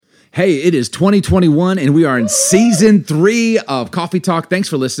Hey, it is 2021 and we are in season 3 of Coffee Talk. Thanks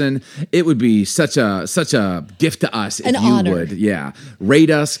for listening. It would be such a gift to us if you honor. would, rate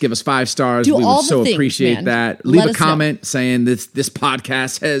us, give us 5 stars. Do we all would the so things, appreciate man. that. Let Leave a us know. comment saying this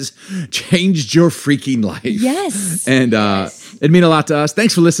podcast has changed your freaking life. Yes. And it'd mean a lot to us.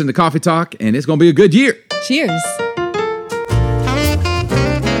 Thanks for listening to Coffee Talk, and it's going to be a good year. Cheers.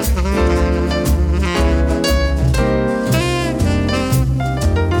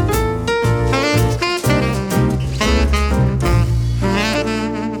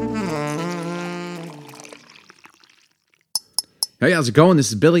 Hey, how's it going? This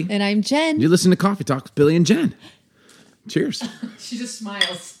is Billy. And I'm Jen. You listen to Coffee Talk with Billy and Jen. Cheers. She just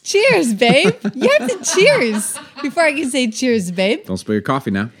smiles. Cheers, babe. You have to cheers before I can say cheers, babe. Don't spill your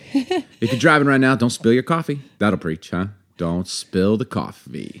coffee now. If you're driving right now, don't spill your coffee. That'll preach, huh? Don't spill the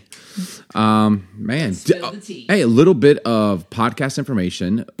coffee. Man. Spill the tea. Hey, a little bit of podcast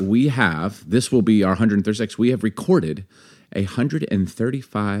information. This will be our 136. We have recorded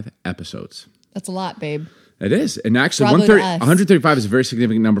 135 episodes. That's a lot, babe. It is. And actually, Bravo to us. 135 is a very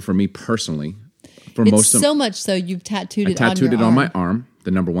significant number for me personally. For It's most of so much so you've tattooed I it on your tattooed it on my arm,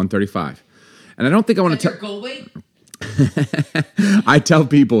 the number 135. And I don't think I want Is that to your goal weight? I tell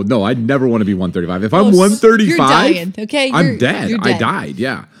people, no, I never want to be 135. If I'm Oh, 135, you're dying, okay? I'm dead. You're I dead. died,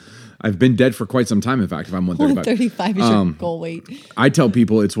 yeah. I've been dead for quite some time, in fact, if I'm 135. 135 is your goal weight. I tell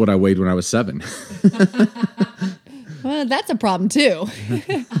people it's what I weighed when I was 7. Well, that's a problem too.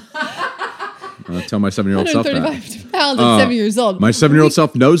 I tell my 7-year-old self that. 135 pounds at 7 years old. My 7-year-old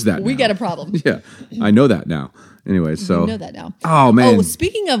self knows that We now. got a problem. Yeah, I know that now. Anyway, so. You know that now. Oh, man. Oh,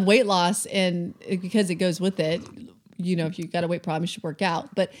 speaking of weight loss, and because it goes with it, you know, if you've got a weight problem, you should work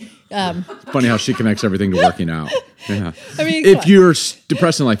out. But Funny how she connects everything to working out. Yeah. I mean, come if on. you're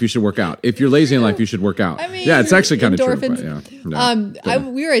depressed in life, you should work out. If you're lazy in life, you should work out. I mean, yeah, it's actually kind of true. endorphins. But yeah.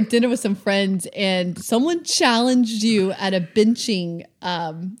 We were at dinner with some friends, and someone challenged you at a benching.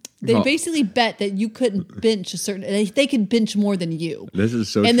 They Oh. basically bet that you couldn't bench a certain. They could bench more than you. This is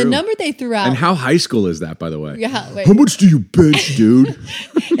so And true. the number they threw out. And how high school is that, by the way? Yeah, wait. How much do you bench, dude?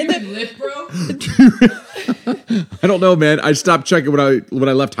 You can lift, bro? I don't know, man. I stopped checking when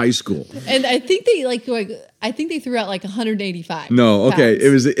I left high school. And I think they I think they threw out like 185. No, okay.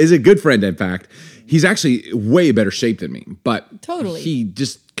 pounds. Is a good friend, in fact. He's actually way better shape than me, but Totally. he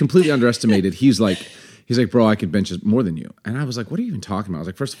just completely underestimated. He's like, bro, I could bench more than you. And I was like, what are you even talking about? I was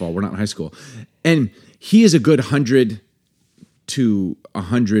like, first of all, we're not in high school. And he is a good 100 to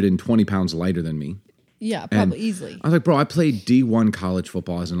 120 pounds lighter than me. Yeah, And probably easily. I was like, bro, I played D1 college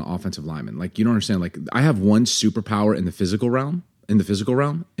football as an offensive lineman. Like, you don't understand. Like, I have one superpower in the physical realm, and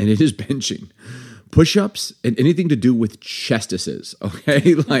it is benching. Push-ups and anything to do with chestises,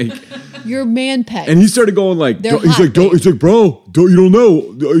 okay? Like, Your man peg. and he started going like, They're he's hot, like, don't, babe. he's like, bro, you don't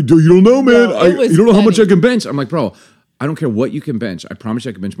know, man. No, it was You don't know how much funny. I can bench. I'm like, bro, I don't care what you can bench. I promise you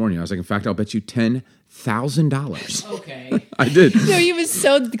I can bench more than you. I was like, in fact, I'll bet you $10,000. Okay. I did. No, he was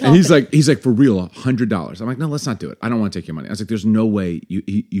so confident. And he's like, for real, $100. I'm like, no, let's not do it. I don't want to take your money. I was like, there's no way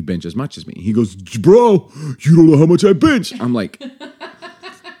you bench as much as me. He goes, bro, you don't know how much I bench. I'm like,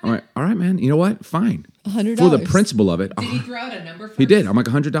 all right, man. You know what? Fine. $100. For the principle of it. Did he throw out a number first? He did. I'm like,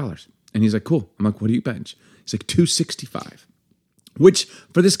 $100. And he's like, cool. I'm like, what do you bench? He's like, 265. Which,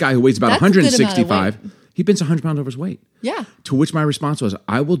 for this guy who weighs about That's a good amount of 165, weight. he benches 100 pounds over his weight. Yeah. To which my response was,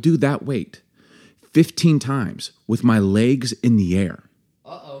 I will do that weight 15 times with my legs in the air.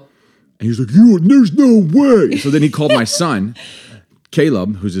 Uh-oh. And he's like, there's no way. So then he called my son,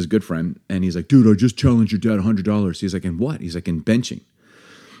 Caleb, who's his good friend, and he's like, dude, I just challenged your dad $100. He's like, in what? He's like, in benching.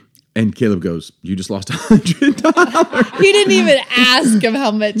 And Caleb goes, you just lost $100. He didn't even ask him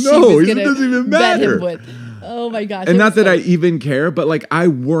how much No, he was it going doesn't even to bet matter. him with. Oh my gosh. And it not was that I funny. even care, but like I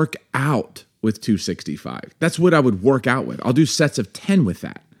work out with 265. That's what I would work out with. I'll do sets of 10 with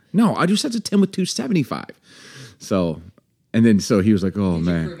that. No, I do sets of 10 with 275. So he was like, oh, Did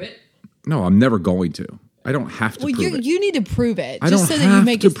man. you prove it? No, I'm never going to. I don't have to Well, prove it. you need to prove it. I just don't so that you have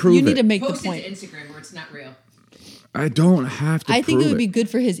make to it. prove You need it. to make Post the it point. to Instagram where it's not real. I don't have to I prove think it would be good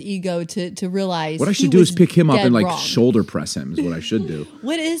for his ego to realize. What I he should do was is pick him up dead and like wrong. shoulder press him is what I should do.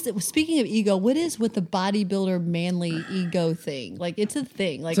 What is speaking of ego? What is with the bodybuilder manly ego thing? Like it's a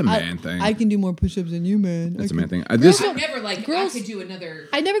thing. Like It's a man thing. I can do more push-ups than you, man. That's a I man can- thing. This, I never like, girls- I could do another.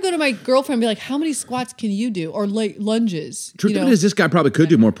 I never go to my girlfriend and be like, "How many squats can you do?" Or like lunges. truth you of know? it is, this guy probably could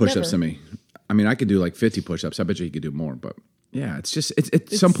do more push-ups Never. than me. I mean, I could do like 50 push-ups. I bet you he could do more, but yeah, it's just at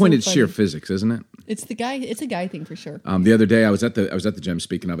some point so it's sheer funny. physics, isn't it? It's the guy. It's a guy thing for sure. The other day I was at the gym,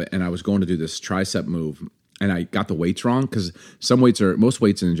 speaking of it, and I was going to do this tricep move, and I got the weights wrong because most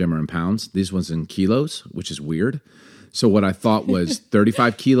weights in the gym are in pounds. These ones in kilos, which is weird. So what I thought was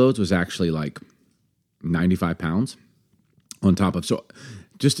 35 kilos was actually like 95 pounds on top of. So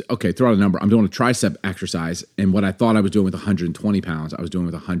just, okay, throw out a number. I'm doing a tricep exercise. And what I thought I was doing with 120 pounds, I was doing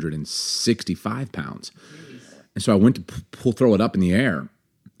with 165 pounds. And so I went to throw it up in the air,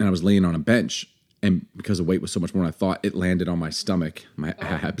 and I was laying on a bench. And because the weight was so much more than I thought, it landed on my stomach, my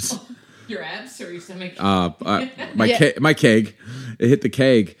abs. Your abs or your stomach? My keg. It hit the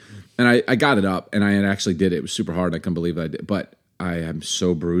keg. And I got it up, and I actually did it. It was super hard. I couldn't believe that I did. But I am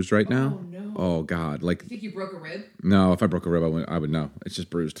so bruised right now. Oh, no. Oh, God. Like, You think you broke a rib? no, if I broke a rib, I would know. It's just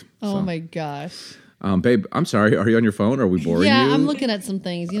bruised. Oh So, my gosh. babe, I'm sorry. Are you on your phone? Are we boring you? Yeah, I'm looking at some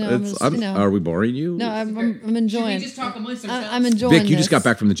things. You know, I'm just, Are we boring you? no, I'm Should we enjoying. just talk amongst ourselves? I'm enjoying. Vic, you just got this.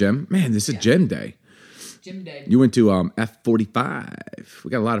 back from the gym. Man, this is gym day. Gym day. You went to F45.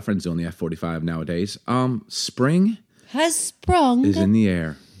 We got a lot of friends doing the F45 nowadays. Spring Has sprung. is in the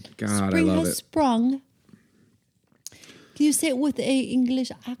air. God, Spring I love has it. sprung. Can you say it with a English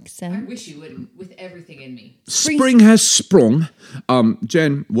I accent? wish you would, with everything in me. Spring has sprung.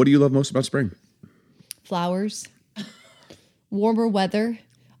 Jen, what do you love most about spring? Flowers, warmer weather.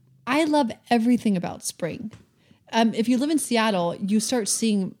 I love everything about spring. If you live in Seattle, you start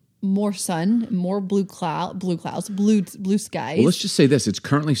seeing more sun, more blue skies. Well, let's just say this. It's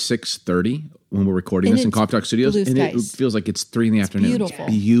currently 6:30 when we're recording And this in it's Coffee Talk Studios, blue and it skies. feels like it's 3 in the afternoon. beautiful.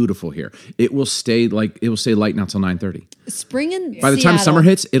 It's beautiful here. It will stay light now till 9:30. Spring in By the time Seattle- summer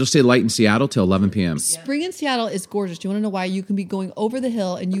hits, it'll stay light in Seattle till 11 p.m. Spring in Seattle is gorgeous. Do you want to know why? You can be going over the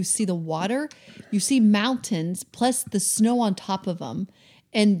hill and you see the water, you see mountains, plus the snow on top of them,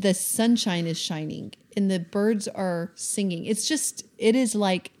 and the sunshine is shining, and the birds are singing. It is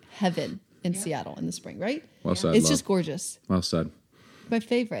like heaven in Seattle in the spring, right? Well said, It's love. just gorgeous. Well said. My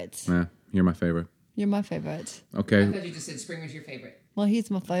favorites. Yeah, you're my favorite. You're my favorite. I Okay. thought you just said spring was your favorite. Well,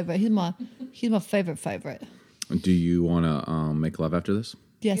 he's my favorite. He's my favorite. Do you want to make love after this?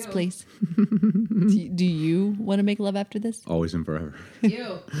 Yes, Ew. please. do you want to make love after this? Always and forever.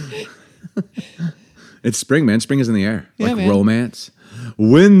 Ew. It's spring, man. Spring is in the air. Yeah, like man. romance.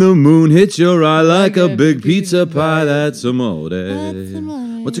 When the moon hits your eye like a big pizza pie, that's amore. That's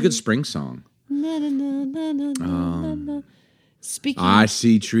amore. What's a good spring song? Na, na, na, na, na, na, na. Speaking I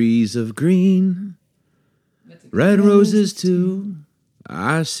see trees of green, That's a red roses too.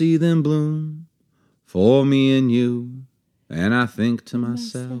 I see them bloom for me and you. And I think to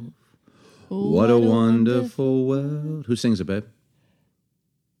myself, what a wonderful world. Who sings it, babe?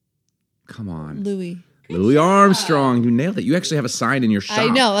 Come on. Louis. Louis Armstrong. You nailed it. You actually have a sign in your shop I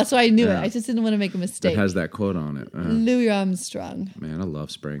know. That's why I knew Yeah. it. I just didn't want to make a that mistake. has that quote on it. Louis Armstrong. Man, I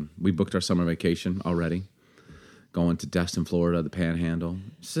love spring. We booked our summer vacation already. Going to Destin, Florida, the Panhandle.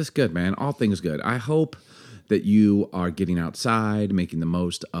 It's just good, man. All things good. I hope that you are getting outside, making the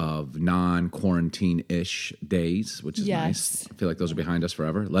most of non-quarantine-ish days, which is Yes. nice. I feel like those are behind us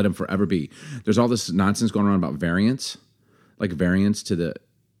forever. Let them forever be. There's all this nonsense going on about variants, like variants to the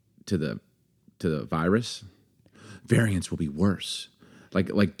virus. Variants will be worse.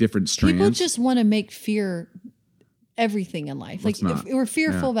 Like different strands. People just want to make fear everything in life. Let's Like not. if we're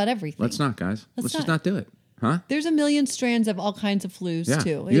fearful Yeah. about everything. Let's not, guys. Let's just not do it. Huh? There's a million strands of all kinds of flus Yeah.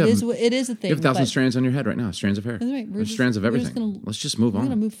 too. You have- It is a thing. You have 1,000 but strands on your head right now. Strands of hair. That's right. We're There's just- strands of we're just everything. gonna- Let's just move We're on.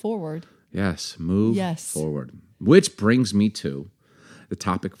 gonna move forward. Yes, move Yes. forward. Which brings me to the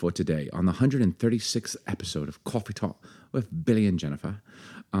topic for today on the 136th episode of Coffee Talk with Billy and Jennifer.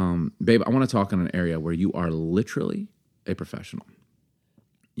 Babe, I want to talk on an area where you are literally a professional.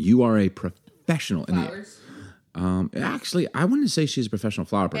 You are a professional in flowers. actually, I wouldn't say she's a professional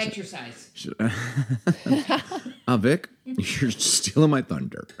flower person. Exercise. Vic, you're stealing my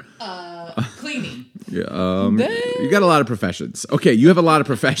thunder. Cleaning. You got a lot of professions. Okay, you have a lot of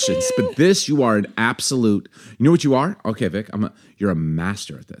professions, but this you are an absolute. You know what you are? Okay, Vic, you're a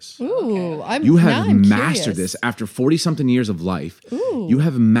master at this. Ooh, You now have I'm mastered curious. this after 40-something years of life. Ooh. You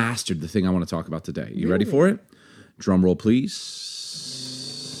have mastered the thing I want to talk about today. You ready for it? Drum roll, please.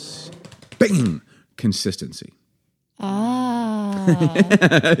 Bing! Consistency. Ah,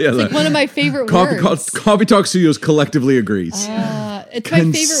 Yeah, like one of my favorite words. Coffee Talk Studios collectively agrees. It's my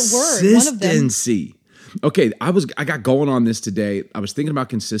favorite word. One of them. Consistency. Okay, I got going on this today. I was thinking about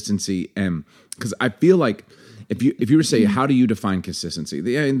consistency, and because I feel like if you were to say how do you define consistency,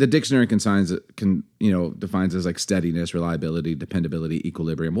 the dictionary defines as like steadiness, reliability, dependability,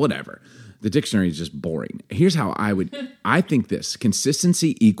 equilibrium, whatever. The dictionary is just boring. Here's how I think this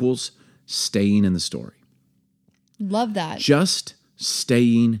consistency equals staying in the story. Love that. Just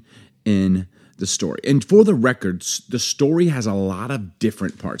staying in the story. And for the record, the story has a lot of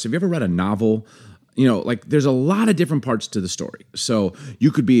different parts. Have you ever read a novel, like there's a lot of different parts to the story. So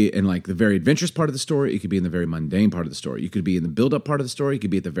you could be in like the very adventurous part of the story. You could be in the very mundane part of the story. You could be in the build-up part of the story. You could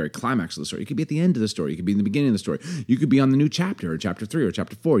be at the very climax of the story. You could be at the end of the story. You could be in the beginning of the story. You could be on the new chapter, or chapter 3, or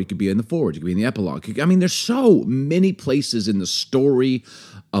chapter 4. You could be in the forward. You could be in the epilogue. There's so many places in the story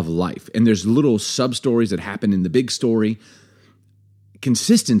of life. And there's little sub-stories that happen in the big story.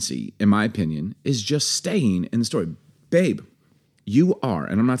 Consistency, in my opinion, is just staying in the story. Babe, you are,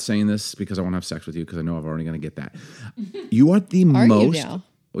 and I'm not saying this because I want to have sex with you because I know I'm already going to get that. You are the most. You now?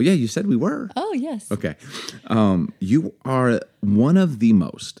 Well, yeah, you said we were. Oh, yes. Okay. You are one of the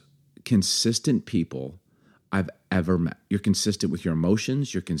most consistent people I've ever met. You're consistent with your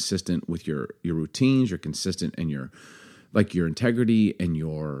emotions. You're consistent with your routines. You're consistent in your integrity and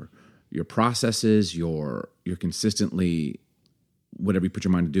your processes. You're consistently. Whatever you put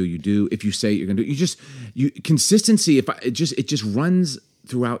your mind to do, you do. If you say you're going to do, consistency. It just runs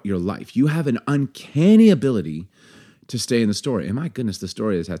throughout your life. You have an uncanny ability to stay in the story. And my goodness, the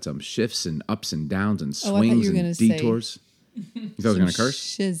story has had some shifts and ups and downs and swings and detours. You thought I was going to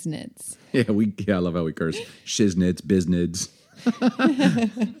curse? Shiznits. Yeah, I love how we curse. Shiznits, biznits.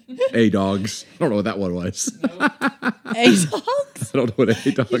 A-dogs. I don't know what that one was. A-dogs? I don't know what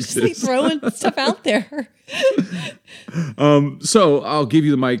A-dogs Just is. like throwing stuff out there. So I'll give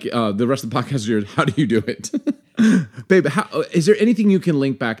you the mic. The rest of the podcast is yours. How do you do it? Babe, is there anything you can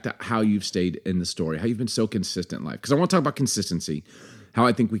link back to how you've stayed in the story, how you've been so consistent in life? Because I want to talk about consistency, how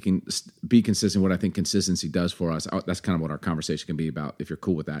I think we can be consistent, what I think consistency does for us. That's kind of what our conversation can be about, if you're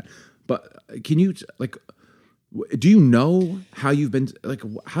cool with that. But can you, do you know how you've been,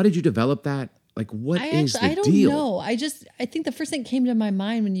 how did you develop that? What is the deal? I don't know. I think the first thing that came to my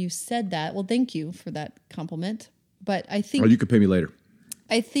mind when you said that, well, thank you for that compliment. But I think... Or you could pay me later.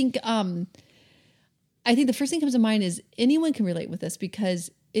 I think the first thing that comes to mind is anyone can relate with this,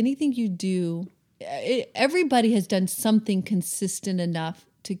 because anything you do, everybody has done something consistent enough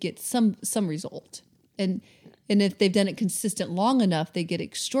to get some result. And if they've done it consistent long enough, they get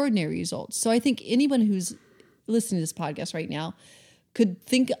extraordinary results. So I think anyone who's listening to this podcast right now could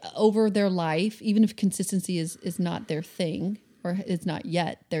think over their life, even if consistency is not their thing, or is not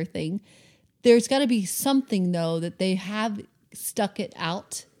yet their thing. There's got to be something, though, that they have stuck it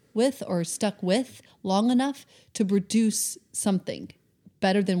out with or stuck with long enough to produce something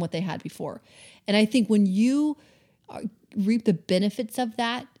better than what they had before. And I think when you reap the benefits of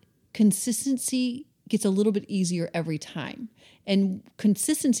that, consistency gets a little bit easier every time. And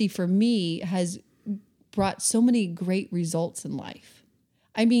consistency for me has brought so many great results in life.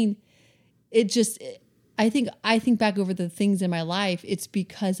 I mean, I think back over the things in my life, it's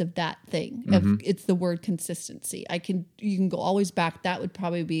because of that thing. Mm-hmm. It's the word consistency. You can go always back. That would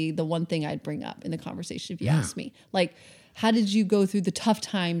probably be the one thing I'd bring up in the conversation if you asked me. How did you go through the tough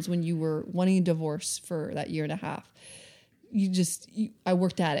times when you were wanting a divorce for that year and a half? I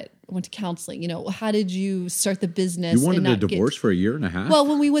worked at it. I went to counseling. How did you start the business? You wanted a divorce for a year and a half? Well,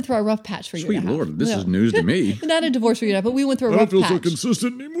 when we went through our rough patch for a year and a half. Sweet Lord, this is news to me. Not a divorce for a year and a half, but we went through a rough patch. I don't feel so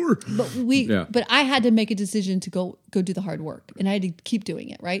consistent anymore. But I had to make a decision to go do the hard work, and I had to keep doing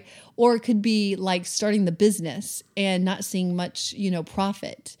it, right? Or it could be like starting the business and not seeing much,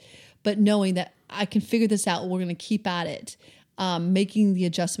 profit, but knowing that I can figure this out. We're going to keep at it. Making the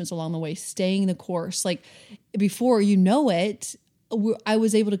adjustments along the way, staying the course. Before you know it, I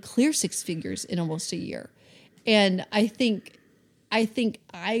was able to clear 6 figures in almost a year. And I think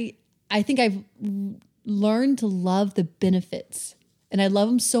I've learned to love the benefits, and I love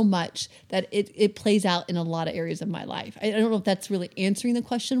them so much that it plays out in a lot of areas of my life. I don't know if that's really answering the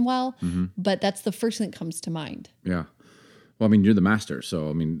question well, but that's the first thing that comes to mind. Yeah. Well, you're the master.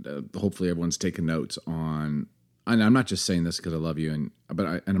 So, hopefully everyone's taking notes on. And I'm not just saying this because I love you,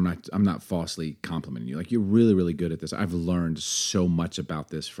 I'm not falsely complimenting you. You're really, really good at this. I've learned so much about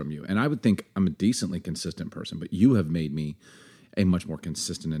this from you, and I would think I'm a decently consistent person, but you have made me a much more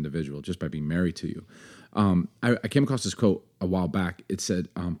consistent individual just by being married to you. I came across this quote a while back. It said,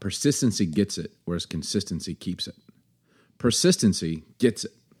 "Persistency gets it, whereas consistency keeps it." Persistency gets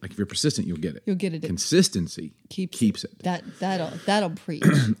it. If you're persistent, you'll get it. You'll get it. Consistency keeps it. That'll preach.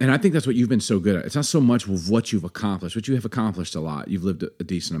 And I think that's what you've been so good at. It's not so much with what you've accomplished, which you have accomplished a lot. You've lived a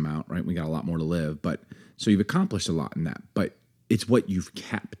decent amount, right? We got a lot more to live, so you've accomplished a lot in that. But it's what you've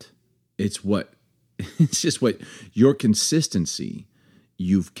kept. It's just what your consistency,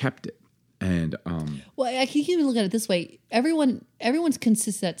 you've kept it. And well, I can even look at it this way. Everyone's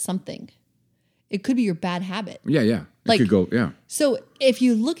consistent at something. It could be your bad habit. Yeah. It Like- could go. Yeah. So if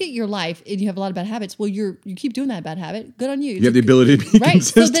you look at your life and you have a lot of bad habits, well, you keep doing that bad habit. Good on you. You have the ability to be Right.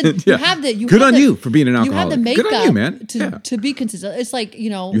 So consistent. then you have the Good on you for being an You have alcoholic. the makeup Good on you, man. to be consistent. It's like,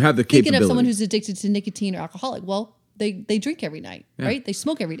 You have the thinking of someone capability. who's addicted to nicotine or alcoholic. Well, they drink every night, right? They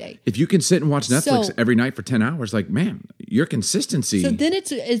smoke every day. If you can sit and watch Netflix So- every night for 10 hours, like, man, your consistency. So then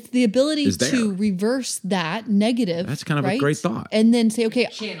it's the ability Is there. to reverse that negative. That's kind of a right? great thought. And then say, okay,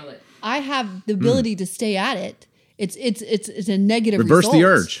 Channel it. I have the ability to stay at it. It's a negative Reverse the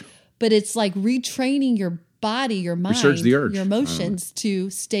result, urge. but it's like retraining your body, your mind, Resurge the urge. your emotions to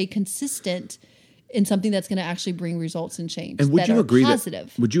stay consistent in something that's going to actually bring results and change. And would that you are agree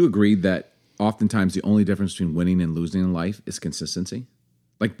positive. that? Would you agree that oftentimes the only difference between winning and losing in life is consistency?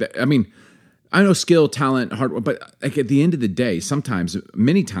 Like, I mean, I know skill, talent, hard work, but like at the end of the day, sometimes,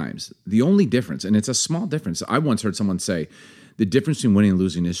 many times, the only difference, and it's a small difference. I once heard someone say, the difference between winning and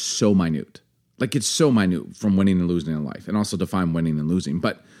losing is so minute. Like it's so minute from winning and losing in life, and also define winning and losing.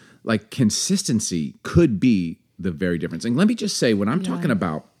 But like consistency could be the very difference. And let me just say, when I'm talking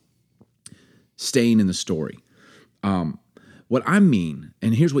about staying in the story, what I mean,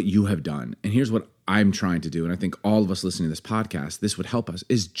 and here's what you have done, and here's what I'm trying to do, and I think all of us listening to this podcast, this would help us,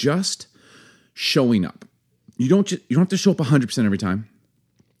 is just showing up. You don't have to show up 100% every time.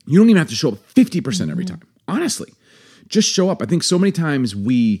 You don't even have to show up 50% every time. Honestly, just show up. I think so many times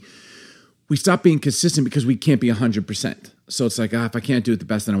we stop being consistent because we can't be 100%. So it's like, if I can't do it the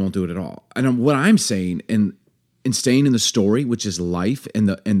best, then I won't do it at all. And what I'm saying, in staying in the story, which is life, and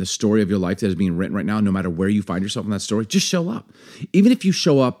the story of your life that is being written right now, no matter where you find yourself in that story, just show up. Even if you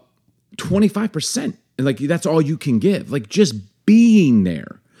show up 25%, and like that's all you can give, like just being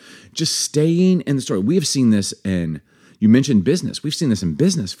there, just staying in the story. We have seen this you mentioned business. We've seen this in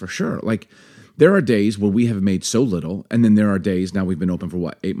business for sure. Like there are days where we have made so little, and then there are days, now we've been open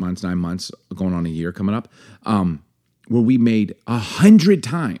for 8 months, 9 months, going on a year coming up, where we made 100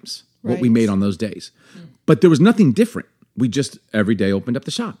 times what we Right. made on those days. But there was nothing different. We just every day opened up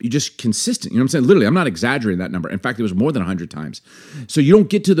the shop. You just consistent. You know what I'm saying? Literally, I'm not exaggerating that number. In fact, it was more than 100 times. So you don't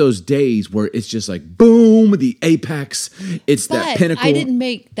get to those days where it's just like, boom, the apex. It's that But pinnacle. I didn't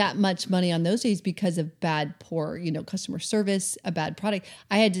make that much money on those days because of poor, customer service, a bad product.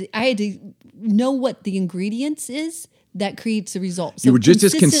 I had to know what the ingredients is that creates the result. So You were just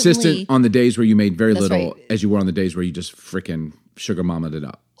as consistently, consistent on the days where you made very That's little right. as you were on the days where you just freaking sugar mamaed it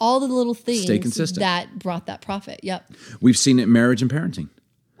up. all the little things Stay consistent. that brought that profit. Yep. We've seen it in marriage and parenting.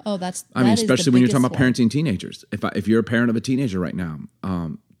 Oh, I mean, especially when you're talking about parenting teenagers. If you're a parent of a teenager right now,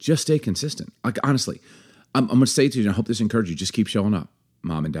 just stay consistent. Like honestly, I'm going to say to you, and I hope this encourages you, just keep showing up,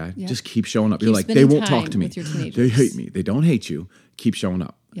 mom and dad. Yeah. Just keep showing up. Keep You're like, they spending won't talk time to me. with your teenagers. They hate me. They don't hate you. Keep showing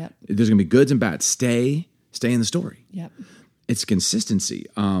up. Yep. There's going to be goods and bads. Stay in the story. Yep. It's consistency.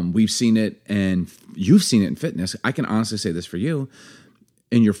 We've seen it, and you've seen it in fitness. I can honestly say this for you.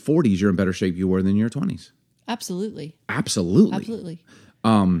 In your 40s, you're in better shape you were than in your 20s. Absolutely. Absolutely.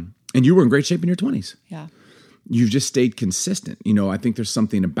 And you were in great shape in your 20s. Yeah. You've just stayed consistent. I think there's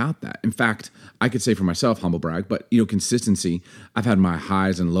something about that. In fact, I could say for myself, humble brag, but consistency, I've had my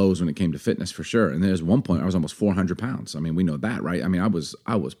highs and lows when it came to fitness for sure. And there's one point I was almost 400 pounds. I mean, we know that, right? I mean, I was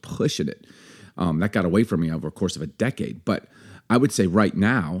pushing it. That got away from me over the course of a decade. But I would say right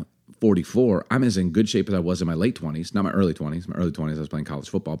now, 44, I'm as in good shape as I was in my late 20s, not my early 20s. My early 20s, I was playing college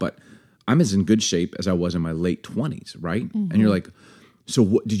football, but I'm as in good shape as I was in my late 20s, right? Mm-hmm. And you're like, so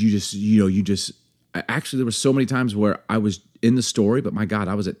what did you just, actually, there were so many times where I was in the story, but my God,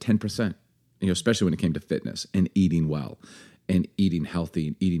 I was at 10%, especially when it came to fitness and eating well and eating healthy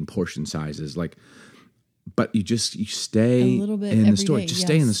and eating portion sizes. But you stay A little bit in the every story. day, Just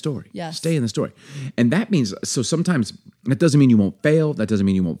stay in the yes. story. Yes. Stay in the story. And that means, so sometimes that doesn't mean you won't fail. That doesn't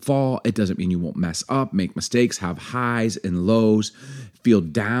mean you won't fall. It doesn't mean you won't mess up, make mistakes, have highs and lows, feel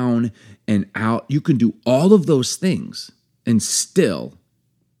down and out. You can do all of those things and still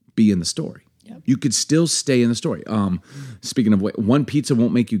be in the story. Yep. You could still stay in the story. Speaking of weight, one pizza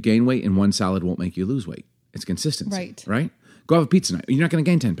won't make you gain weight and one salad won't make you lose weight. It's consistency. Right? Go have a pizza night. You're not going to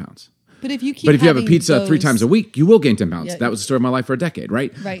gain 10 pounds. But if you But if you have a having pizza 3 those- times a week, you will gain 10 pounds. Yeah. That was the story of my life for a decade,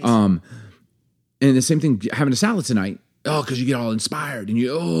 right? Right. And the same thing, having a salad tonight, because you get all inspired and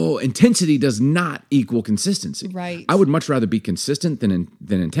intensity does not equal consistency. Right. I would much rather be consistent than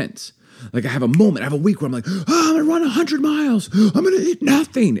intense. Like I have a moment, I have a week where I'm like, I'm going to run 100 miles. I'm going to eat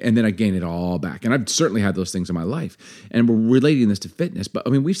nothing. And then I gain it all back. And I've certainly had those things in my life. And we're relating this to fitness. But I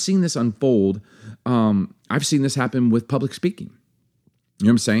mean, we've seen this unfold. I've seen this happen with public speaking. You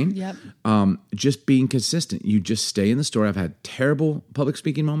know what I'm saying? Yep. Just being consistent. You just stay in the story. I've had terrible public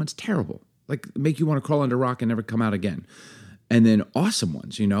speaking moments, terrible. Like make you want to crawl under a rock and never come out again. and then awesome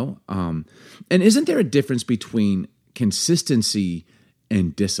ones, you know? And isn't there a difference between consistency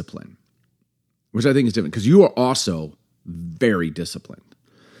and discipline? Which I think is different because you are also very disciplined.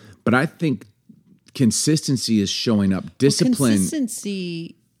 But I think consistency is showing up. Discipline.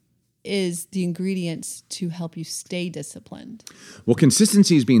 Consistency is the ingredients to help you stay disciplined. Well,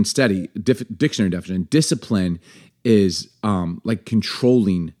 consistency is being steady. Dictionary definition. Discipline is like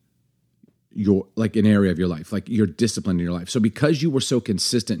controlling your like an area of your life, like you're disciplined in your life. So because you were so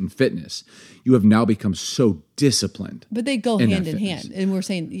consistent in fitness, you have now become so disciplined. But they go hand in hand, and we're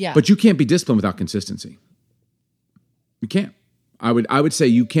saying, yeah. But you can't be disciplined without consistency. You can't. I would say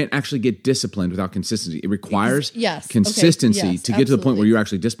you can't actually get disciplined without consistency. It requires consistency to get to the point where you're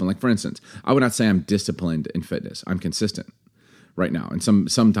actually disciplined. Like for instance, I would not say I'm disciplined in fitness. I'm consistent right now, and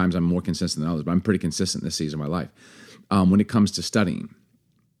sometimes I'm more consistent than others. But I'm pretty consistent this season of my life. When it comes to studying,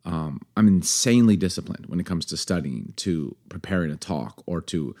 I'm insanely disciplined when it comes to studying, to preparing a talk, or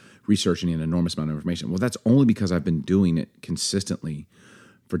to researching an enormous amount of information. Well, that's only because I've been doing it consistently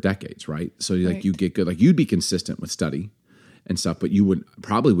for decades, right? So like you get good, like you'd be consistent with study and stuff, but you would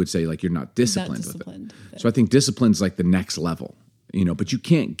probably say like you're not disciplined with it. So I think discipline's like the next level, you know, but you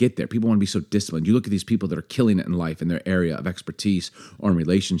can't get there. People want to be so disciplined. You look at these people that are killing it in life in their area of expertise or in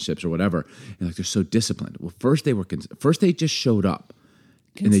relationships or whatever, and like they're so disciplined. Well, first they just showed up.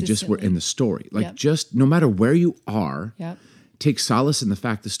 And they just were in the story. Like just no matter where you are, take solace in the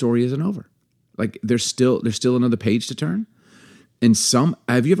fact the story isn't over. Like there's still another page to turn. And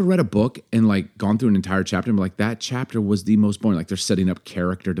have you ever read a book and like gone through an entire chapter and be like, that chapter was the most boring? Like they're setting up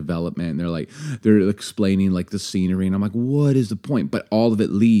character development and they're explaining like the scenery. And I'm like, what is the point? But all of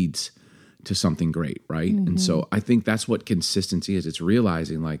it leads to something great, right? Mm-hmm. And so I think that's what consistency is. It's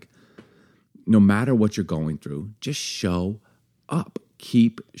realizing like no matter what you're going through, just show up.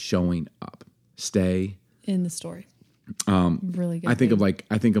 Keep showing up. Stay in the story. Really good. I think of like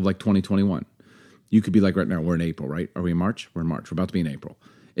 2021. You could be like right now, we're in April, right? Are we in March? We're in March. We're about to be in April.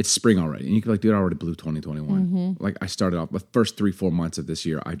 It's spring already. And you could be like, dude, I already blew 2021. Mm-hmm. Like I started off the first 3-4 months of this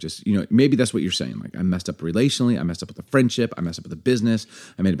year. I just, you know, maybe that's what you're saying. Like I messed up relationally. I messed up with a friendship. I messed up with a business.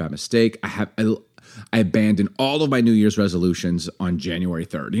 I made a bad mistake. I abandoned all of my New Year's resolutions on January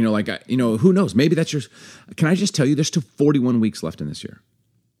 3rd. You know, like, who knows? Maybe that's can I just tell you, there's still 41 weeks left in this year.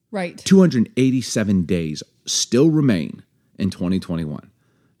 Right. 287 days still remain in 2021.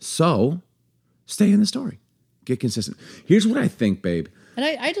 So stay in the story. Get consistent. Here's what I think, babe. And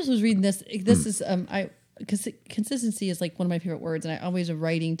I just was reading this. This is, because consistency is like one of my favorite words, and I always am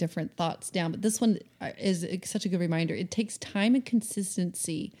writing different thoughts down. But this one is such a good reminder. It takes time and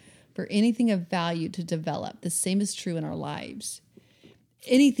consistency for anything of value to develop. The same is true in our lives.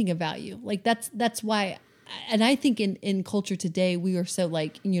 Anything of value. Like that's why, and I think in culture today, we are so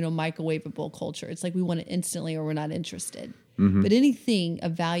like, microwavable culture. It's like we want it instantly or we're not interested. Mm-hmm. But anything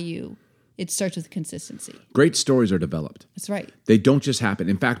of value, it starts with consistency. Great stories are developed. That's right. They don't just happen.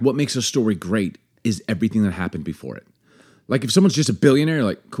 In fact, what makes a story great is everything that happened before it. Like if someone's just a billionaire, you're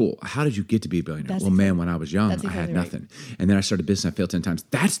like, cool, how did you get to be a billionaire? Man, when I was young, I had nothing. Right. And then I started a business, I failed 10 times.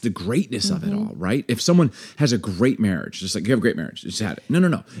 That's the greatness of it all, right? If someone has a great marriage, just like you have a great marriage, you just had it.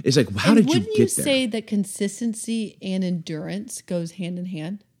 No. It's like, how did you get there? Wouldn't you say that consistency and endurance goes hand in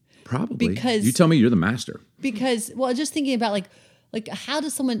hand? Probably. Because you tell me, you're the master. Because, just thinking about like how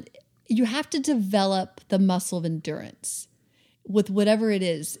does someone, you have to develop the muscle of endurance. With whatever it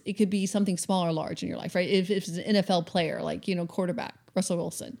is, it could be something small or large in your life, right? If it's an NFL player, like, quarterback, Russell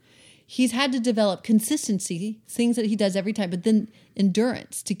Wilson, he's had to develop consistency, things that he does every time, but then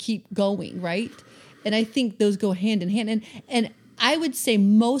endurance to keep going, right? And I think those go hand in hand. And I would say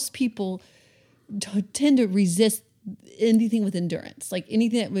most people tend to resist anything with endurance, like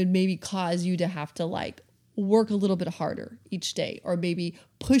anything that would maybe cause you to have to like work a little bit harder each day, or maybe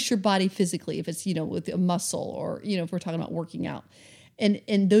push your body physically if it's, with a muscle, or, if we're talking about working out.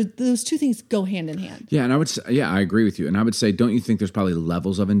 And those two things go hand in hand. Yeah. And I would say, I agree with you. And I would say, don't you think there's probably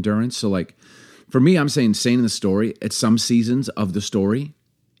levels of endurance? So like for me, I'm saying staying in the story at some seasons of the story,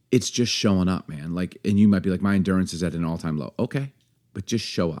 it's just showing up, man. Like, and you might be like, my endurance is at an all-time low. Okay. But just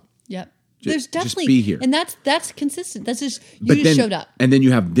show up. Yep. There's definitely, just be here. And that's consistent. That's just, you showed up. And then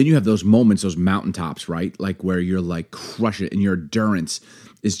you have those moments, those mountaintops, right? Like where you're like crush it, and your endurance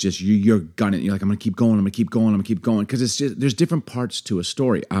is just, you're gunning. You're like, I'm going to keep going. I'm going to keep going. I'm going to keep going. Cause it's just, there's different parts to a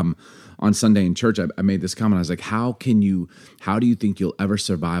story. On Sunday in church, I made this comment. I was like, how do you think you'll ever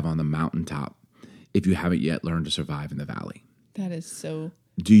survive on the mountaintop if you haven't yet learned to survive in the valley? That is so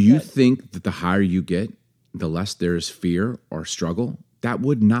Do you think that the higher you get, the less there is fear or struggle? That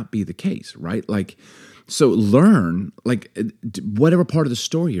would not be the case, right? Like, so learn, like, whatever part of the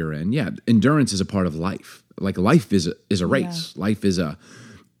story you're in. Yeah, endurance is a part of life. Like life is a race. Yeah. Life is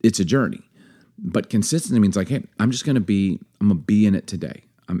it's a journey. But consistency means like, hey, I'm gonna be in it today.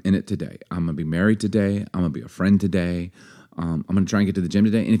 I'm in it today. I'm gonna be married today. I'm gonna be a friend today. I'm gonna try and get to the gym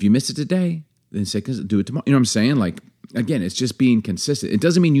today. And if you miss it today, then say, do it tomorrow. You know what I'm saying? Like, again, it's just being consistent. It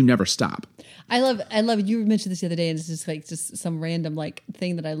doesn't mean you never stop. I love you mentioned this the other day, and it's just some random like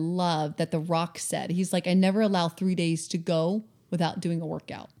thing that I love that The Rock said. He's like, I never allow 3 days to go without doing a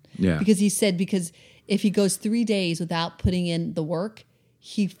workout. Yeah. Because he said, because if he goes 3 days without putting in the work,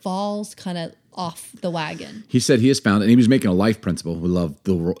 he falls kind of off the wagon. He said he has found, and he was making a life principle. We love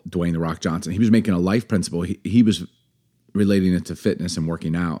Dwayne The Rock Johnson. He was making a life principle. He was relating it to fitness and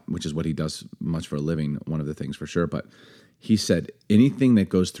working out, which is what he does much for a living, one of the things for sure. But he said anything that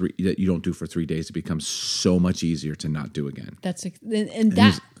that you don't do for 3 days, it becomes so much easier to not do again. That's and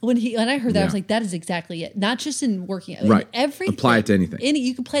that when I heard that, I was like, that is exactly it. Not just in working out, right? Everything. Apply it to anything.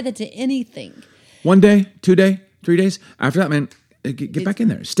 You can apply that to anything. 1 day, 2 day, 3 days. After that, man, get back in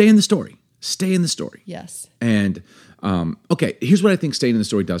there. Stay in the story. Stay in the story. Yes. And okay, here's what I think staying in the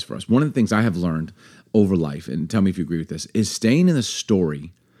story does for us. One of the things I have learned over life, and tell me if you agree with this, is staying in the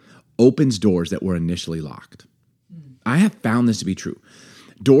story opens doors that were initially locked. I have found this to be true.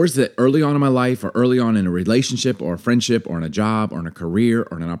 Doors that early on in my life or early on in a relationship or a friendship or in a job or in a career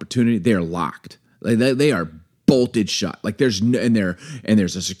or in an opportunity, they are locked. They are bolted shut. Like there's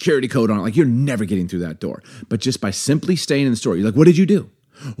a security code on it. Like you're never getting through that door. But just by simply staying in the story, you're like, what did you do?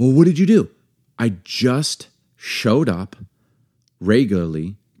 Well, what did you do? I just showed up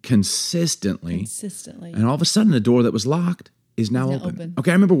regularly, consistently. And all of a sudden the door that was locked is now open.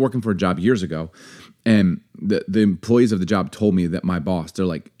 Okay, I remember working for a job years ago, and the employees of the job told me that my boss, they're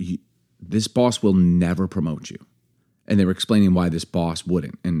like, this boss will never promote you. And they were explaining why this boss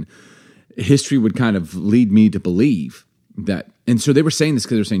wouldn't. And history would kind of lead me to believe that. And so they were saying this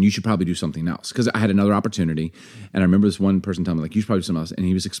because they were saying, you should probably do something else. Because I had another opportunity. And I remember this one person telling me, like, you should probably do something else. And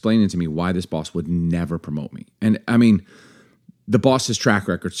he was explaining to me why this boss would never promote me. And I mean, the boss's track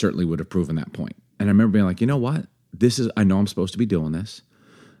record certainly would have proven that point. And I remember being like, you know what? I know I'm supposed to be doing this.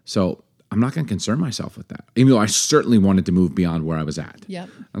 So I'm not going to concern myself with that. Even though I certainly wanted to move beyond where I was at. Yep.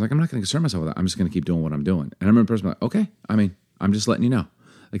 I was like, I'm not going to concern myself with that. I'm just going to keep doing what I'm doing. And I remember the person like, okay, I mean, I'm just letting you know.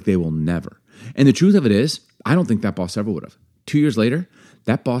 Like they will never. And the truth of it is, I don't think that boss ever would have. 2 years later,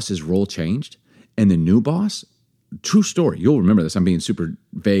 that boss's role changed. And the new boss, true story, you'll remember this. I'm being super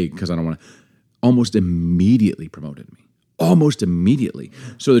vague because I don't want to, almost immediately promoted me. Almost immediately.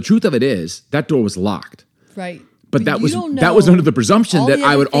 So the truth of it is, that door was locked. Right. But that was under the presumption that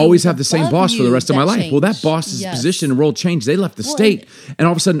I would always have the same boss for the rest of my life. Well, that boss's position and role changed. They left the state. And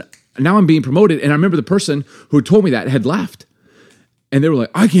all of a sudden, now I'm being promoted. And I remember the person who told me that had left. And they were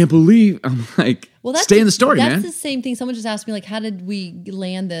like, I can't believe. I'm like, stay in the story, man. That's the same thing. Someone just asked me, like, how did we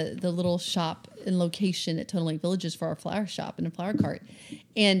land the little shop and location at Totem Lake Villages for our flower shop and a flower cart?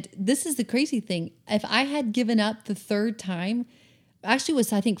 And this is the crazy thing. If I had given up the third time, actually it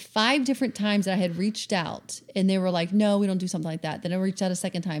was, I think, 5 different times that I had reached out and they were like, no, we don't do something like that. Then I reached out a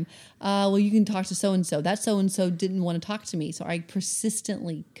second time. Well, you can talk to so-and-so. That so-and-so didn't want to talk to me. So I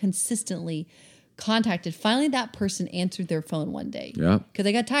consistently contacted. Finally, that person answered their phone one day because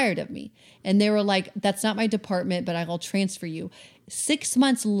they got tired of me. And they were like, that's not my department, but I'll transfer you. 6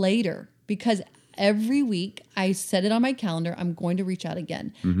 months later, because every week I set it on my calendar, I'm going to reach out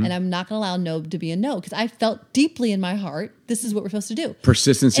again. Mm-hmm. And I'm not going to allow no to be a no because I felt deeply in my heart, this is what we're supposed to do.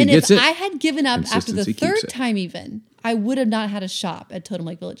 Persistency gets it. And if I had given up after the third time even, I would have not had a shop at Totem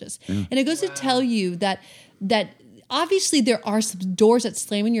Lake Villages. Yeah. And it goes to tell you that obviously there are some doors that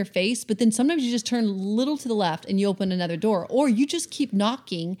slam in your face, but then sometimes you just turn a little to the left and you open another door, or you just keep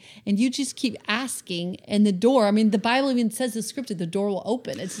knocking and you just keep asking, and the door, I mean, the Bible even says the scripture, the door will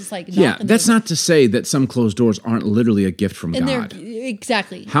open. It's just like, that's not to say that some closed doors aren't literally a gift from God.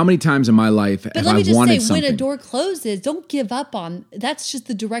 Exactly. How many times in my life have I wanted something? But let me just say, when a door closes, don't give up on, that's just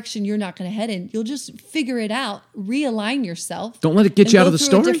the direction you're not going to head in. You'll just figure it out, realign yourself. Don't let it get you out of the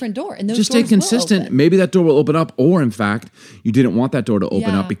story. A different door. And those just stay consistent. Maybe that door will open up, or in fact, you didn't want that door to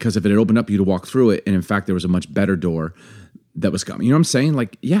open up because if it had opened up, you'd walk through it. And in fact, there was a much better door that was coming. You know what I'm saying?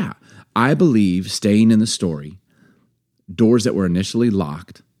 Like, I believe staying in the story, doors that were initially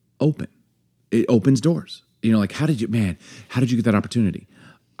locked, open. It opens doors. You know, like, how did you get that opportunity?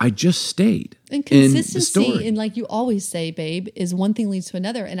 I just stayed. And consistency, in the story. and like you always say, babe, is one thing leads to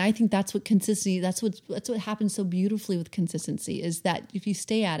another. And I think that's what consistency, that's what happens so beautifully with consistency, is that if you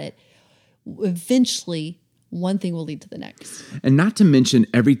stay at it, eventually one thing will lead to the next. And not to mention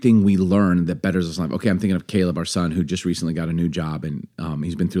everything we learn that betters us life. Okay, I'm thinking of Caleb, our son, who just recently got a new job, and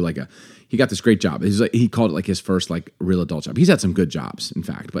he's been through he got this great job. He called it like his first like real adult job. He's had some good jobs, in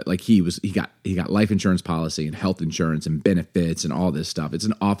fact, but like he got life insurance policy and health insurance and benefits and all this stuff. It's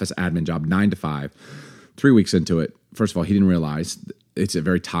an office admin job, 9 to 5. 3 weeks into it, first of all, he didn't realize it's a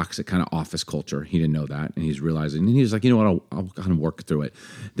very toxic kind of office culture. He didn't know that, and he's realizing, and he's like, you know what, I'll kind of work through it.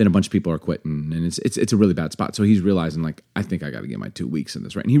 Then a bunch of people are quitting, and it's a really bad spot. So he's realizing, like, I think I got to get my 2 weeks in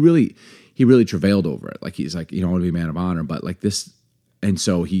this, right? And he really travailed over it. Like, he's like, I want to be a man of honor, but like this. And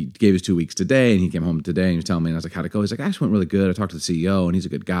so he gave his 2 weeks today, and he came home today, and he was telling me, and I was like, how'd it go? He's like, I actually went really good. I talked to the CEO, and he's a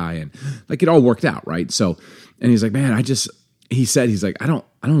good guy, and like it all worked out, right? So, and he's like, man, he's like, I don't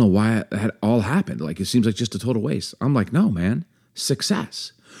know why that all happened. Like, it seems like just a total waste. I'm like, no, man,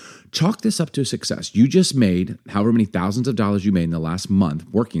 success. Chalk this up to a success. You just made however many thousands of dollars you made in the last month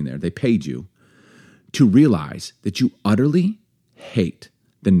working there. They paid you to realize that you utterly hate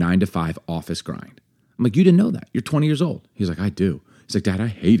the 9 to 5 office grind. I'm like, you didn't know that. You're 20 years old. He's like, I do. He's like, Dad, I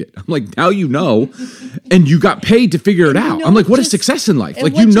hate it. I'm like, now you know, and you got paid to figure it out. I'm like, what is success in life?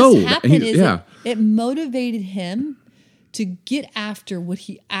 Like, you know, it motivated him to get after what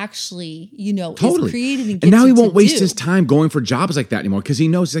he actually, totally is created and gets and now he him won't to waste do. his time going for jobs like that anymore because he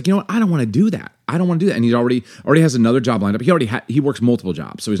knows, he's like, you know what, I don't want to do that. I don't want to do that. And he already has another job lined up. He works multiple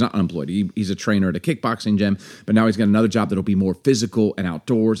jobs, so he's not unemployed. He's a trainer at a kickboxing gym, but now he's got another job that'll be more physical and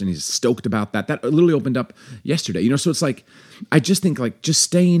outdoors, and he's stoked about that. That literally opened up yesterday. So it's like, I just think like just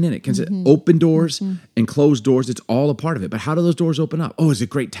staying in it. Can open doors and closed doors, it's all a part of it. But how do those doors open up? Oh, is it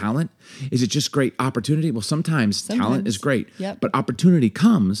great talent? Is it just great opportunity? Well, sometimes talent is great, but opportunity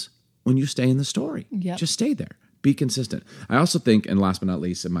comes when you stay in the story. Just stay there. Be consistent. I also think, and last but not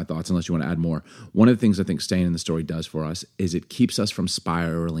least, in my thoughts, unless you want to add more, one of the things I think staying in the story does for us is it keeps us from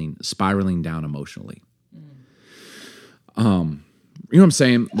spiraling down emotionally. You know what I'm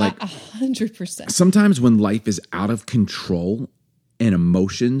saying? Like 100%. Sometimes when life is out of control and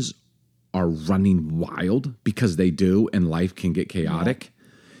emotions are running wild because they do, and life can get chaotic,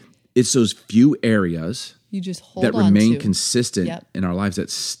 it's those few areas you just hold that on remain to. consistent in our lives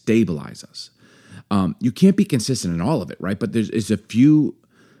that stabilize us. You can't be consistent in all of it, right? But there's a few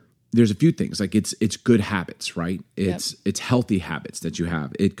things. Like it's good habits, right? It's healthy habits that you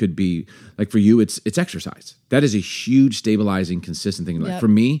have. It could be like for you, it's exercise. That is a huge stabilizing, consistent thing. Like for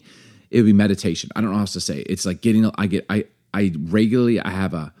me, it would be meditation. I don't know how else to say it. It's like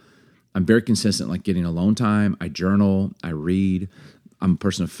I'm very consistent, like getting alone time. I journal, I read. I'm a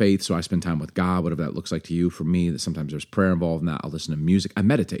person of faith, so I spend time with God, whatever that looks like to you. For me, that sometimes there's prayer involved in that. I'll listen to music. I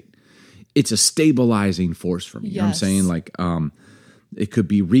meditate. It's a stabilizing force for me. You know what I'm saying? Like, it could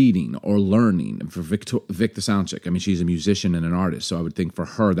be reading or learning. For Vic the sound chick, I mean, she's a musician and an artist. So I would think for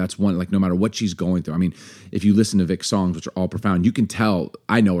her, that's one, like no matter what she's going through. I mean, if you listen to Vic's songs, which are all profound, you can tell,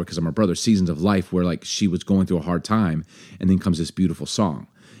 I know her because I'm her brother, seasons of life where like she was going through a hard time and then comes this beautiful song.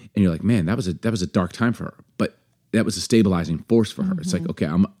 And you're like, man, that was a dark time for her. But that was a stabilizing force for her. It's like, okay,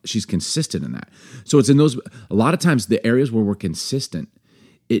 she's consistent in that. So it's in those, a lot of times the areas where we're consistent,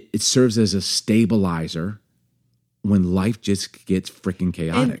 it serves as a stabilizer when life just gets freaking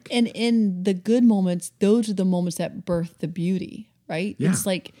chaotic. And in the good moments, those are the moments that birth the beauty, right? Yeah. It's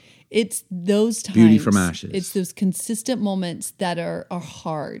like, it's those times. Beauty from ashes. It's those consistent moments that are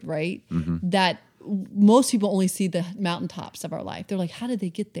hard, right? That most people only see the mountaintops of our life. They're like, how did they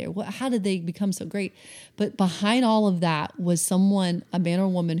get there? How did they become so great? But behind all of that was someone, a man or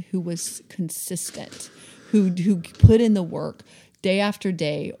woman who was consistent, who put in the work, day after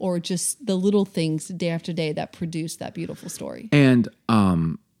day, or just the little things day after day that produce that beautiful story. And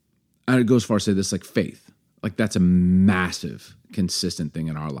I'd go as far as to say this, like faith. Like that's a massive, consistent thing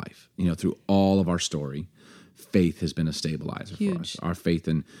in our life. Through all of our story, faith has been a stabilizer for us. Our faith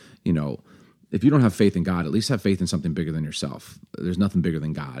in, if you don't have faith in God, at least have faith in something bigger than yourself. There's nothing bigger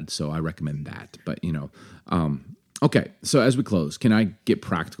than God, so I recommend that. But, okay, so as we close, can I get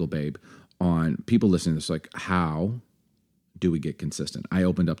practical, babe, on people listening to this, like how do we get consistent? I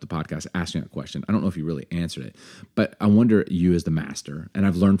opened up the podcast asking that question. I don't know if you really answered it, but I wonder, you as the master, and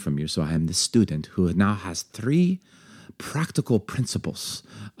I've learned from you, so I am the student who now has 3 practical principles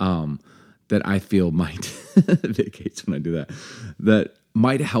that I feel might, Vic hates when I do that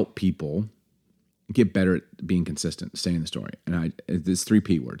might help people get better at being consistent, staying in the story. And there's 3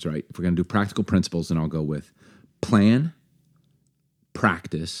 P words, right? If we're going to do practical principles, then I'll go with plan,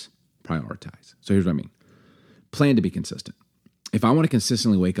 practice, prioritize. So here's what I mean. Plan to be consistent. If I want to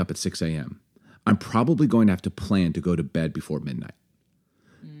consistently wake up at 6 a.m., I'm probably going to have to plan to go to bed before midnight.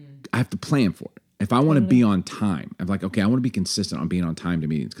 I have to plan for it. If I want to be on time, I'm like, okay, I want to be consistent on being on time to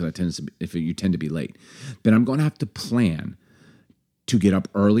meetings because you tend to be late, then I'm going to have to plan to get up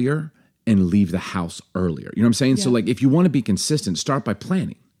earlier and leave the house earlier. You know what I'm saying? Yeah. So like, if you want to be consistent, start by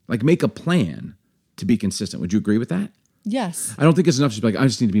planning. Like, make a plan to be consistent. Would you agree with that? Yes. I don't think it's enough to be like, I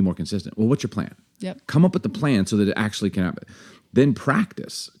just need to be more consistent. Well, what's your plan? Yep. Come up with the plan so that it actually can happen. Then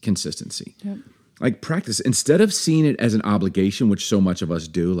practice consistency. Yep. Like, practice instead of seeing it as an obligation, which so much of us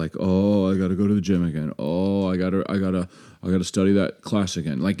do. Like, oh, I got to go to the gym again. Oh, I got to study that class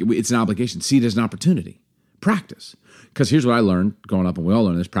again. Like, it's an obligation. See it as an opportunity. Practice. Because here's what I learned growing up, and we all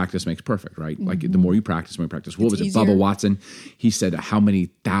learn this: practice makes perfect, right? Like, the more you practice, the more you practice. What was it? easier. Bubba Watson. He said how many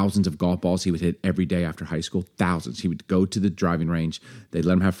thousands of golf balls he would hit every day after high school. Thousands. He would go to the driving range. They'd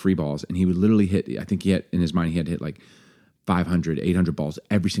let him have free balls, and he would literally hit. I think he had in his mind he had to hit like 500, 800 balls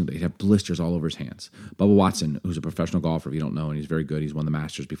every single day. He'd have blisters all over his hands. Bubba Watson, who's a professional golfer, if you don't know, and he's very good. He's won the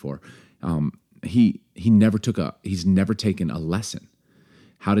Masters before. He's never taken a lesson.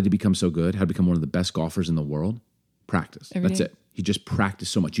 How did he become so good? How to become one of the best golfers in the world? Practice. Every That's day. it. He just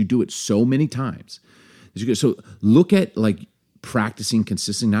practiced so much. You do it so many times. So look at like practicing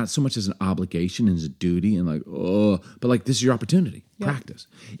consistently, not so much as an obligation and as a duty and like, oh, but like this is your opportunity. Yep. Practice.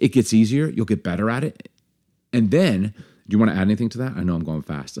 It gets easier. You'll get better at it. And then, do you want to add anything to that? I know I'm going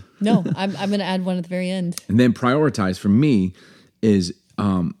fast. No, I'm going to add one at the very end. And then prioritize for me is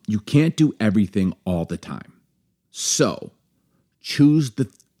you can't do everything all the time. So choose the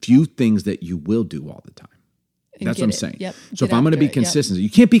few things that you will do all the time. And That's get what I'm it. saying. Yep. So if Get I'm going to after be it. Yep. consistent, you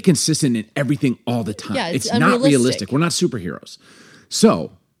can't be consistent in everything all the time. Yeah, it's not unrealistic. realistic. We're not superheroes.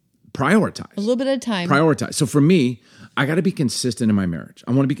 So prioritize. A little bit at a time. Prioritize. So for me, I got to be consistent in my marriage.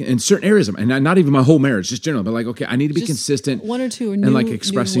 I want to be in certain areas of, and not even my whole marriage, just general, but like, okay, I need to be Just consistent. one or two and like new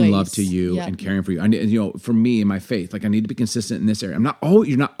expressing ways. love to you Yep. and caring for you. I need, for me in my faith, like I need to be consistent in this area.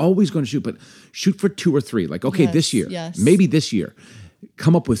 You're not always going to shoot, but shoot for 2 or 3. Like, okay, Yes, this year, yes. maybe this year,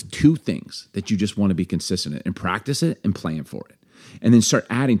 come up with 2 things that you just want to be consistent in and practice it and plan for it. And then start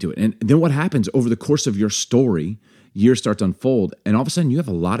adding to it. And then what happens over the course of your story, years start to unfold, and all of a sudden you have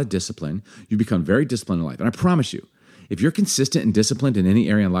a lot of discipline. You become very disciplined in life. And I promise you, if you're consistent and disciplined in any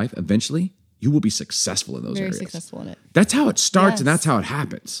area in life, eventually you will be successful in those Very areas. successful in it. That's how it starts and Yes. that's how it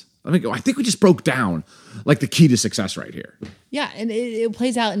happens. I think we just broke down like the key to success right here. Yeah, and it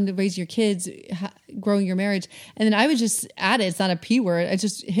plays out in raising your kids, growing your marriage. And then I would just add it. It's not a P word. I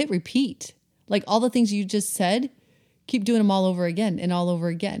just hit repeat. Like all the things you just said, keep doing them all over again and all over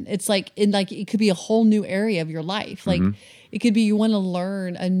again. It's like it could be a whole new area of your life. Like it could be you want to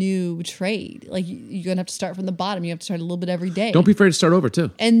learn a new trade. Like you're gonna have to start from the bottom. You have to start a little bit every day. Don't be afraid to start over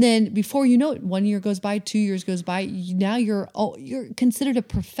too. And then before you know it, 1 year goes by, 2 years goes by. Now you're considered a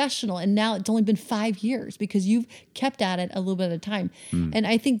professional, and now it's only been 5 years because you've kept at it a little bit at a time. And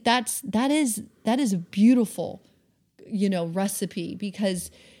I think that is a beautiful, recipe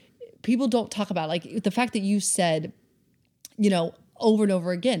because people don't talk about it. Like the fact that you said, over and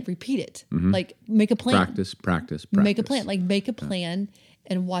over again, repeat it. Like make a plan. Practice. Make a plan. Like make a plan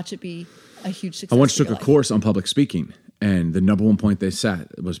and watch it be a huge success. I once for took your a life. course on public speaking, and the number one point they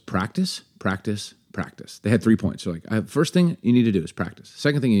set was practice. They had 3 points. So like, first thing you need to do is practice.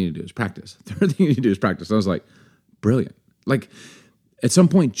 Second thing you need to do is practice. Third thing you need to do is practice. I was like, brilliant. Like at some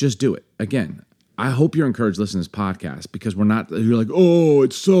point, just do it. Again, I hope you're encouraged to listen to this podcast because you're like, oh,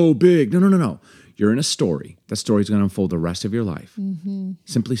 it's so big. No. You're in a story. That story is going to unfold the rest of your life.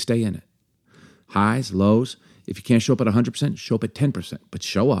 Simply stay in it. Highs, lows. If you can't show up at 100%, show up at 10%. But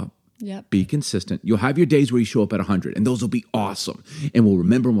show up. Yep. Be consistent. You'll have your days where you show up at 100, and those will be awesome. And we'll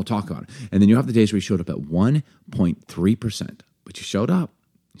remember and we'll talk about it. And then you'll have the days where you showed up at 1.3%. But you showed up.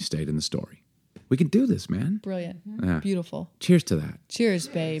 You stayed in the story. We can do this, man. Brilliant. Yeah. Beautiful. Cheers to that. Cheers,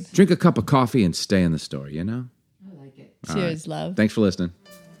 babe. Drink a cup of coffee and stay in the story, I like it. Cheers, love. Thanks for listening.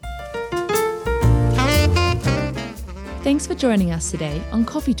 Thanks for joining us today on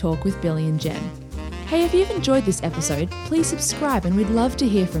Coffee Talk with Billy and Jen. Hey, if you've enjoyed this episode, please subscribe and we'd love to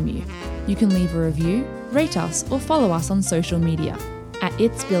hear from you. You can leave a review, rate us, or follow us on social media at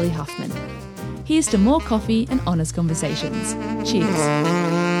It's Billy Huffman. Here's to more coffee and honest conversations.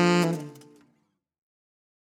 Cheers.